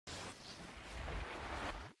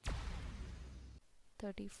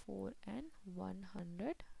34 and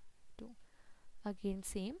 102. Again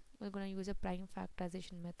same, we're going to use a prime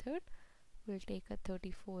factorization method. We'll take a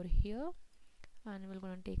 34 here and we're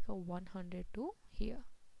going to take a 102 here.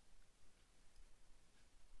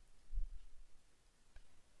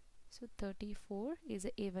 So 34 is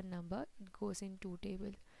an even number, it goes in 2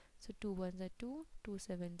 tables. So 2 ones are 2, 2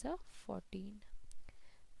 sevens are 14.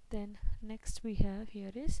 Then next we have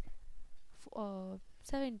here is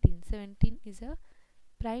 17. 17 is a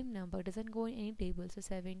prime number, it doesn't go in any table. So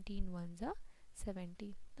 17 ones are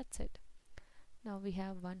 17. That's it. Now we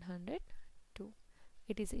have 102.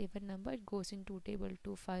 It is an even number, it goes in 2 tables.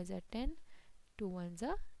 2 5s are 10, 2 ones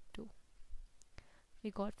are 2. We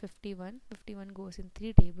got 51. 51 goes in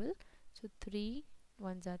 3 tables. So 3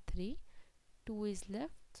 ones are 3, 2 is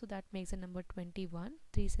left, so that makes the number 21.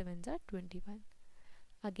 3 sevens are 21.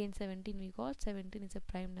 Again 17 we got. 17 is a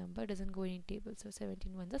prime number, doesn't go in any table. So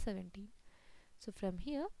 17 ones are 17. So from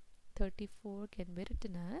here 34 can be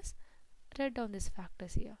written as, write down these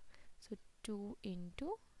factors here. So 2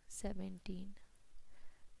 into 17,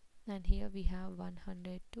 and here we have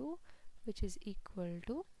 102, which is equal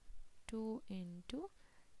to 2 into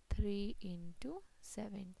 3 into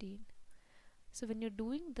 17. So when you're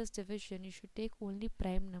doing this division, you should take only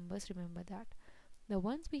prime numbers, remember that. Now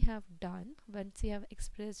once we have done, once we have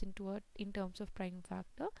expressed in terms of prime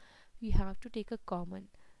factor, we have to take a common,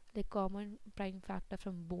 like common prime factor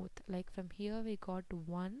from both. Like from here we got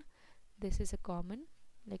 1, this is a common,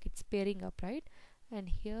 like it's pairing up, right? And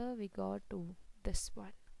here we got this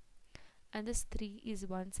one, and this 3 is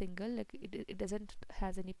one single, like it doesn't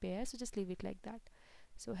has any pair, so just leave it like that.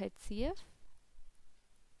 So HCF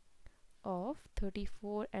of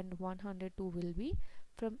 34 and 102 will be,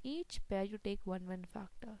 from each pair you take one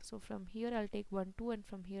factor. So from here I'll take 1 2, and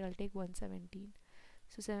from here I'll take 117.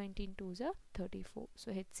 So 17 2s are 34.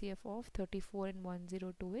 So HCF of 34 and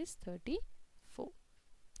 102 is 34.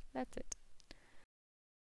 That's it.